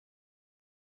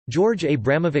George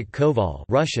Abramovich Koval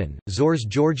 (Russian: Zors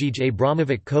Georgij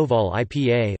Abramovich Koval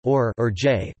IPA, or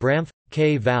J. Bramf.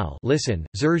 K. Val. Listen,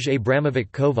 Zerge Abramovich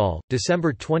Koval,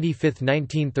 December 25,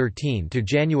 1913 to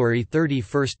January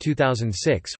 31,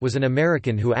 2006, was an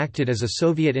American who acted as a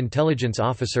Soviet intelligence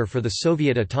officer for the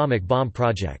Soviet atomic bomb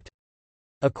project.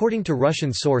 According to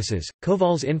Russian sources,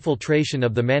 Koval's infiltration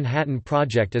of the Manhattan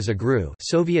Project as a GRU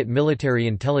Soviet military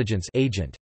intelligence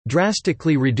agent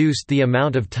drastically reduced the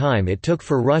amount of time it took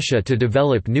for Russia to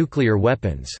develop nuclear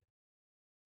weapons.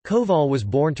 Koval was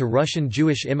born to Russian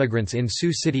Jewish immigrants in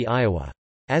Sioux City, Iowa.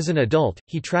 As an adult,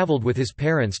 he traveled with his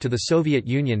parents to the Soviet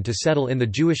Union to settle in the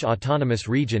Jewish Autonomous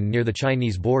Region near the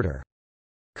Chinese border.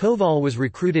 Koval was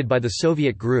recruited by the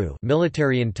Soviet GRU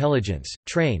military intelligence,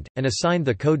 trained, and assigned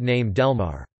the code name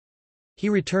Delmar. He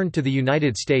returned to the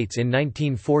United States in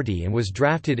 1940 and was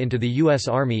drafted into the U.S.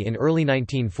 Army in early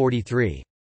 1943.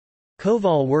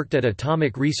 Koval worked at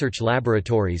atomic research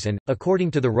laboratories and, according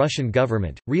to the Russian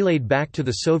government, relayed back to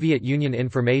the Soviet Union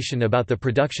information about the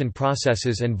production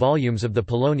processes and volumes of the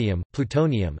polonium,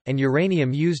 plutonium, and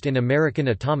uranium used in American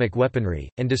atomic weaponry,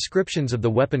 and descriptions of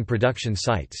the weapon production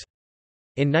sites.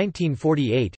 In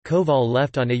 1948, Koval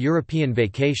left on a European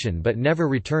vacation but never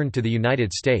returned to the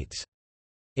United States.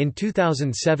 In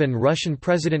 2007, Russian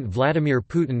President Vladimir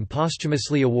Putin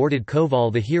posthumously awarded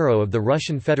Koval the Hero of the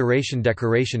Russian Federation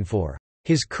decoration for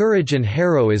his courage and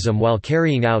heroism while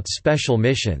carrying out special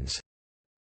missions.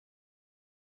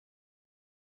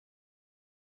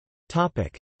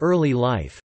 Early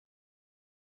life.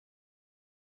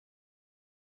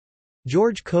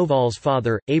 George Koval's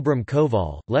father, Abram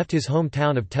Koval, left his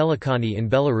hometown of Telekani in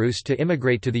Belarus to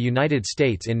immigrate to the United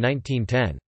States in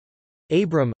 1910.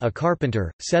 Abram, a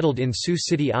carpenter, settled in Sioux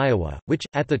City, Iowa, which,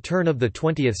 at the turn of the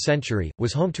 20th century,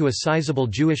 was home to a sizable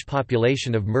Jewish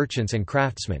population of merchants and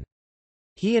craftsmen.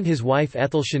 He and his wife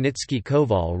Ethel Shanitsky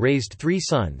Koval raised three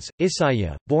sons: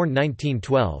 Isaiah, born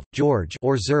 1912, George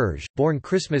or Zerge, born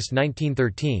Christmas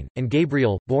 1913, and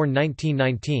Gabriel, born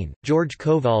 1919. George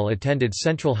Koval attended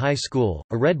Central High School,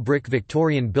 a red brick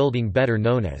Victorian building better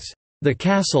known as the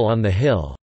Castle on the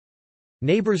Hill.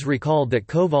 Neighbors recalled that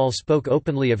Koval spoke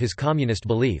openly of his communist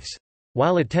beliefs.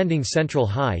 While attending Central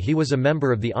High, he was a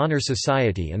member of the Honor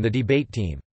Society and the debate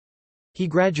team. He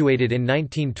graduated in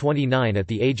 1929 at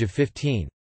the age of 15.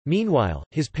 Meanwhile,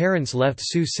 his parents left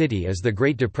Sioux City as the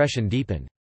Great Depression deepened.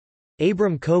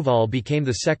 Abram Koval became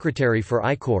the secretary for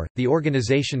ICOR, the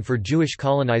Organization for Jewish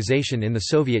Colonization in the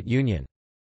Soviet Union.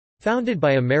 Founded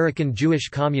by American Jewish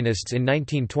communists in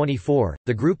 1924,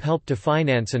 the group helped to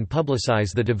finance and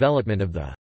publicize the development of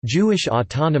the Jewish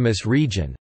Autonomous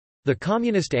Region, the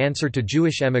communist answer to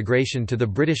Jewish emigration to the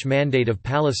British Mandate of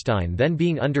Palestine then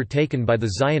being undertaken by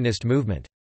the Zionist movement.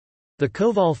 The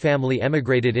Koval family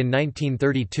emigrated in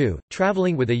 1932,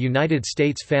 traveling with a United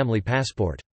States family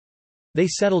passport. They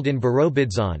settled in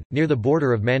Birobidzhan, near the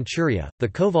border of Manchuria. The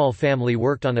Koval family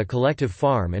worked on a collective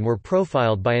farm and were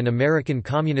profiled by an American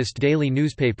communist daily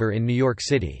newspaper in New York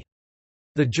City.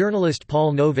 The journalist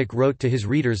Paul Novick wrote to his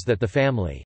readers that the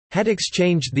family had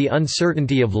exchanged the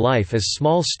uncertainty of life as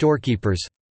small storekeepers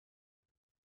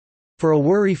for a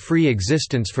worry-free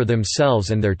existence for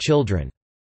themselves and their children.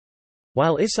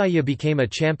 While Isaiah became a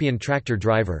champion tractor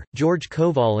driver, George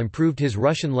Koval improved his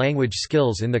Russian language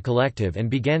skills in the collective and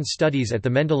began studies at the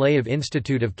Mendeleev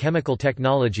Institute of Chemical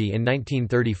Technology in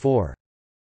 1934.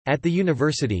 At the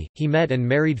university, he met and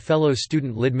married fellow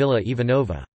student Lyudmila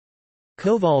Ivanova.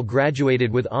 Koval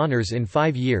graduated with honors in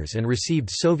 5 years and received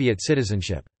Soviet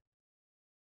citizenship.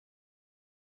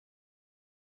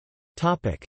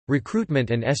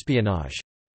 Recruitment and espionage.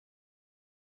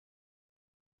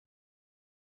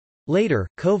 Later,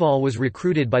 Koval was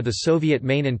recruited by the Soviet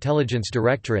Main Intelligence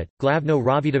Directorate, Glavno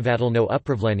Razvedavatelno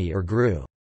Upravlenie or GRU.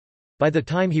 By the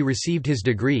time he received his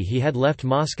degree he had left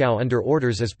Moscow under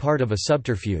orders as part of a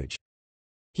subterfuge.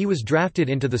 He was drafted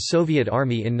into the Soviet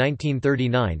Army in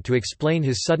 1939 to explain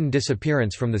his sudden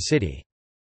disappearance from the city.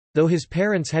 Though his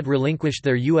parents had relinquished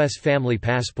their U.S. family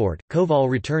passport, Koval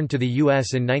returned to the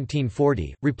U.S. in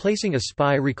 1940, replacing a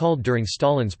spy recalled during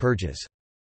Stalin's purges.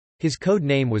 His code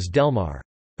name was Delmar.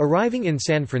 Arriving in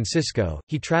San Francisco,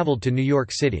 he traveled to New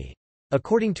York City.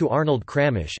 According to Arnold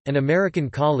Kramish, an American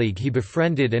colleague he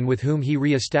befriended and with whom he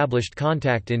re-established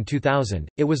contact in 2000,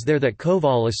 it was there that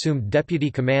Koval assumed deputy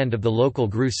command of the local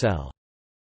GRU cell.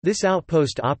 This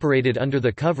outpost operated under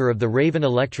the cover of the Raven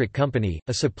Electric Company,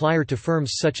 a supplier to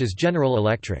firms such as General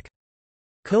Electric.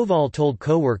 Koval told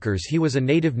coworkers he was a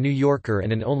native New Yorker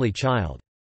and an only child.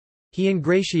 He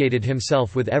ingratiated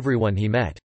himself with everyone he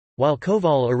met. While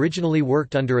Koval originally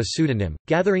worked under a pseudonym,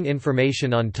 gathering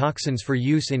information on toxins for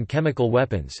use in chemical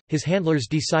weapons, his handlers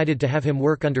decided to have him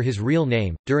work under his real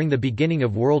name. During the beginning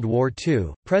of World War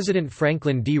II, President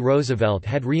Franklin D. Roosevelt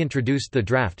had reintroduced the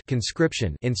draft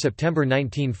conscription in September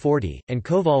 1940, and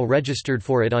Koval registered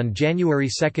for it on January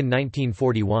 2,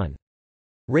 1941.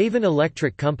 Raven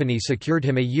Electric Company secured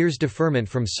him a year's deferment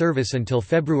from service until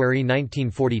February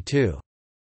 1942.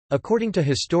 According to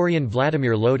historian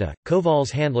Vladimir Lota, Koval's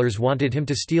handlers wanted him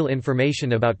to steal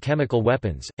information about chemical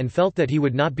weapons, and felt that he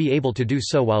would not be able to do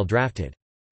so while drafted.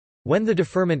 When the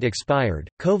deferment expired,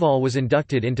 Koval was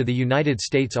inducted into the United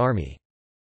States Army.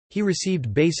 He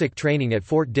received basic training at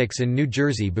Fort Dix in New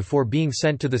Jersey before being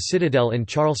sent to the Citadel in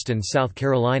Charleston, South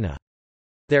Carolina.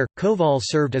 There, Koval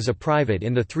served as a private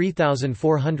in the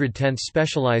 3,410th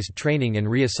Specialized Training and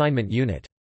Reassignment Unit.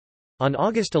 On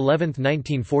August 11,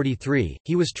 1943,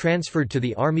 he was transferred to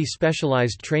the Army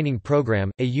Specialized Training Program,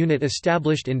 a unit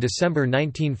established in December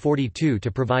 1942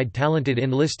 to provide talented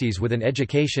enlistees with an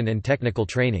education and technical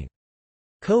training.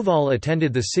 Koval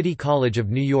attended the City College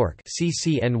of New York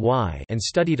 (CCNY) and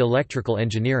studied electrical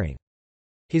engineering.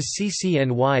 His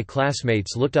CCNY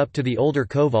classmates looked up to the older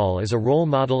Koval as a role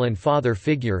model and father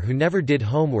figure who never did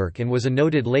homework and was a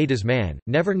noted ladies' man,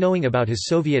 never knowing about his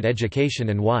Soviet education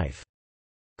and wife.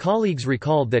 Colleagues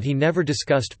recalled that he never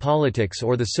discussed politics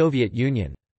or the Soviet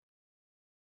Union.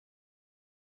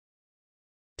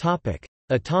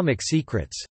 Atomic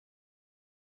secrets.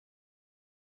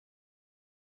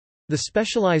 The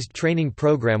Specialized Training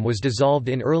Program was dissolved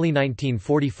in early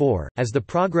 1944. As the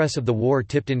progress of the war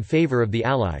tipped in favor of the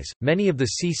Allies, many of the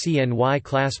CCNY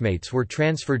classmates were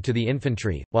transferred to the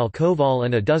infantry, while Koval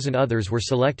and a dozen others were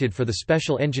selected for the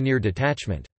Special Engineer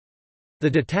Detachment. The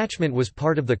detachment was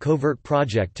part of the covert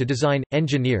project to design,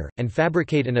 engineer, and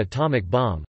fabricate an atomic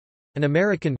bomb—an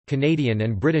American, Canadian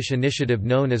and British initiative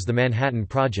known as the Manhattan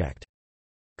Project.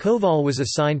 Koval was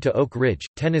assigned to Oak Ridge,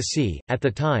 Tennessee. At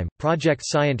the time, project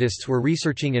scientists were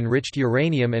researching enriched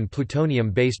uranium and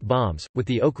plutonium-based bombs, with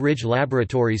the Oak Ridge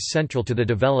laboratories central to the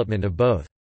development of both.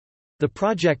 The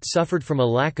project suffered from a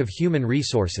lack of human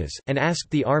resources, and asked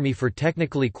the Army for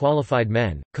technically qualified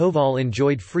men. Koval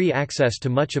enjoyed free access to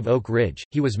much of Oak Ridge.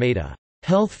 He was made a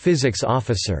health physics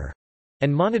officer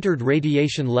and monitored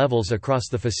radiation levels across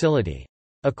the facility.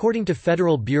 According to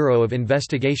Federal Bureau of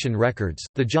Investigation records,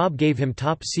 the job gave him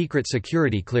top-secret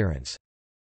security clearance.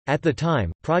 At the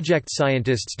time, project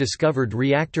scientists discovered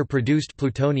reactor-produced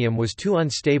plutonium was too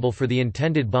unstable for the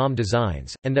intended bomb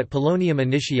designs, and that polonium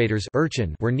initiators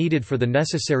were needed for the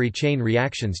necessary chain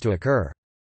reactions to occur.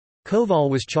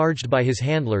 Koval was charged by his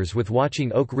handlers with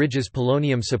watching Oak Ridge's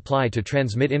polonium supply to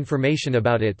transmit information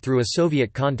about it through a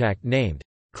Soviet contact named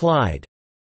Clyde.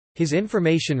 His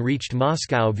information reached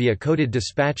Moscow via coded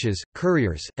dispatches,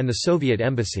 couriers, and the Soviet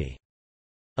embassy.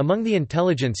 Among the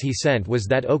intelligence he sent was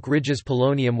that Oak Ridge's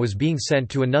polonium was being sent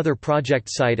to another project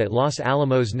site at Los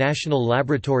Alamos National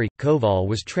Laboratory. Koval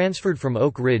was transferred from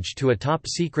Oak Ridge to a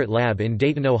top-secret lab in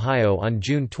Dayton, Ohio on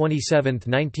June 27,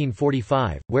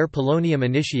 1945, where polonium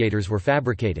initiators were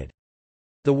fabricated.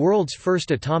 The world's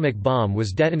first atomic bomb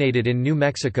was detonated in New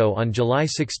Mexico on July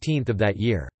 16 of that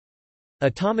year.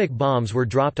 Atomic bombs were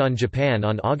dropped on Japan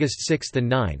on August 6 and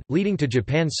 9, leading to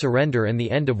Japan's surrender and the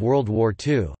end of World War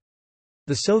II.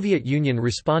 The Soviet Union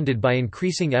responded by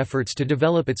increasing efforts to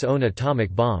develop its own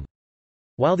atomic bomb.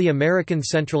 While the American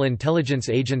Central Intelligence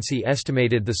Agency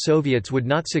estimated the Soviets would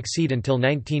not succeed until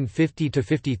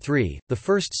 1950–53, the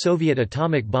first Soviet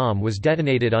atomic bomb was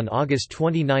detonated on August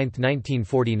 29,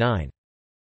 1949.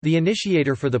 The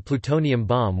initiator for the plutonium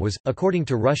bomb was, according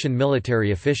to Russian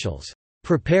military officials,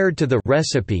 prepared to the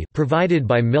recipe provided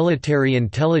by military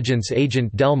intelligence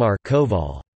agent Delmar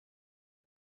Koval.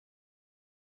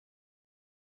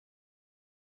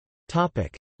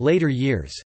 Later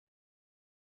years.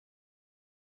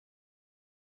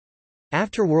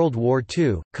 After World War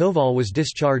II, Koval was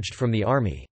discharged from the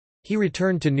Army. He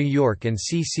returned to New York and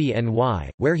CCNY,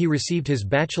 where he received his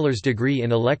bachelor's degree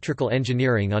in electrical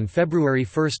engineering on February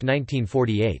 1,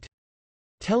 1948.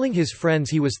 Telling his friends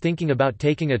he was thinking about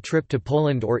taking a trip to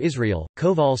Poland or Israel,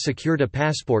 Koval secured a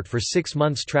passport for 6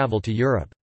 months' travel to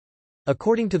Europe.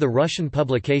 According to the Russian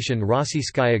publication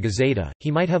Rossiyskaya Gazeta, he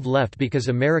might have left because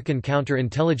American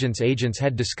counterintelligence agents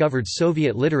had discovered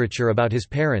Soviet literature about his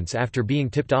parents after being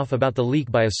tipped off about the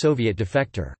leak by a Soviet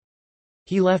defector.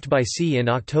 He left by sea in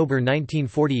October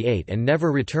 1948 and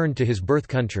never returned to his birth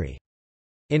country.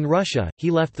 In Russia,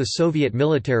 he left the Soviet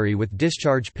military with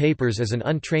discharge papers as an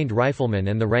untrained rifleman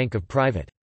and the rank of private.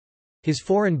 His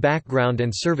foreign background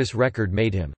and service record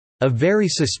made him a very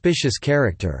suspicious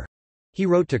character. He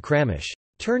wrote to Kramish,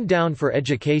 Turned down for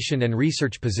education and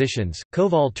research positions,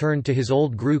 Koval turned to his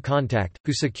old GRU contact,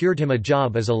 who secured him a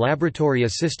job as a laboratory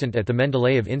assistant at the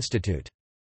Mendeleev Institute.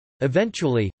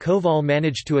 Eventually, Koval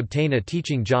managed to obtain a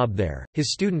teaching job there.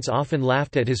 His students often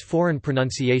laughed at his foreign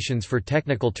pronunciations for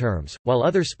technical terms, while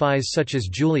other spies such as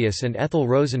Julius and Ethel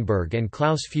Rosenberg and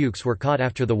Klaus Fuchs were caught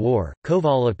after the war.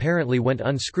 Koval apparently went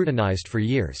unscrutinized for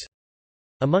years.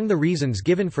 Among the reasons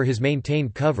given for his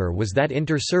maintained cover was that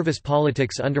inter-service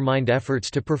politics undermined efforts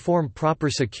to perform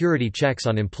proper security checks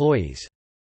on employees.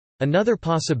 Another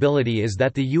possibility is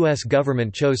that the U.S.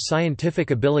 government chose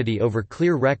scientific ability over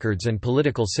clear records and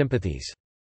political sympathies.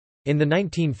 In the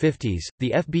 1950s,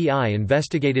 the FBI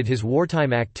investigated his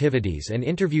wartime activities and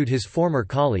interviewed his former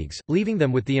colleagues, leaving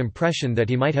them with the impression that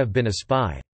he might have been a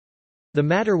spy. The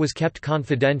matter was kept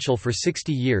confidential for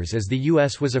 60 years as the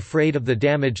U.S. was afraid of the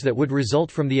damage that would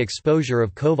result from the exposure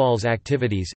of Koval's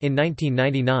activities. In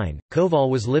 1999, Koval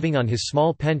was living on his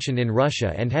small pension in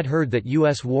Russia and had heard that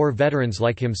U.S. war veterans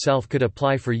like himself could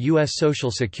apply for U.S.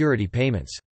 Social Security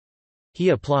payments. He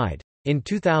applied. In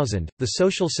 2000, the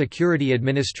Social Security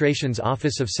Administration's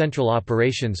Office of Central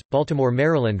Operations, Baltimore,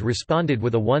 Maryland responded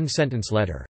with a one-sentence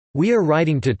letter. "We are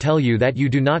writing to tell you that you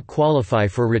do not qualify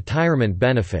for retirement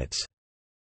benefits."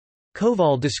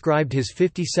 Koval described his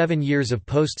 57 years of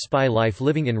post-spy life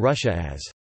living in Russia as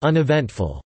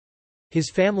uneventful.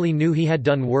 His family knew he had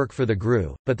done work for the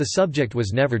GRU, but the subject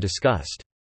was never discussed.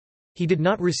 He did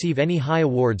not receive any high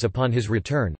awards upon his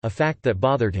return, a fact that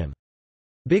bothered him.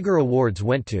 Bigger awards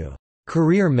went to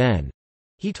career men,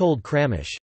 he told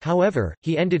Kramish. However,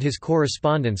 he ended his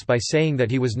correspondence by saying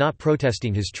that he was not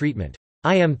protesting his treatment.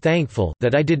 "I am thankful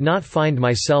that I did not find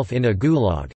myself in a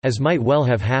gulag, as might well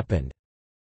have happened."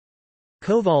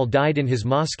 Koval died in his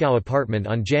Moscow apartment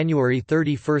on January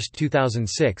 31,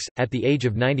 2006, at the age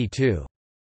of 92.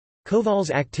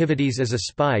 Koval's activities as a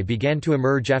spy began to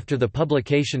emerge after the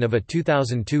publication of a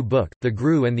 2002 book, The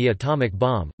GRU and the Atomic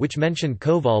Bomb, which mentioned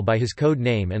Koval by his code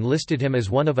name and listed him as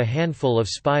one of a handful of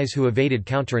spies who evaded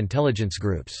counterintelligence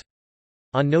groups.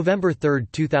 On November 3,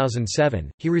 2007,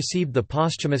 he received the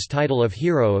posthumous title of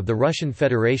Hero of the Russian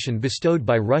Federation bestowed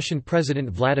by Russian President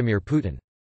Vladimir Putin.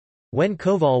 When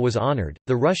Koval was honored,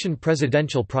 the Russian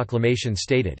presidential proclamation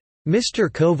stated, "Mr.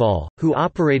 Koval, who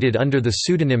operated under the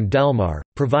pseudonym Delmar,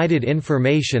 provided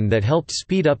information that helped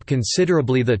speed up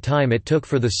considerably the time it took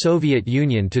for the Soviet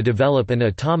Union to develop an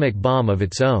atomic bomb of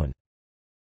its own."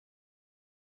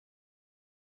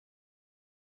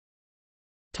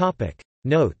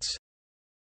 Notes.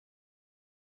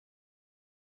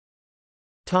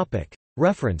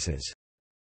 References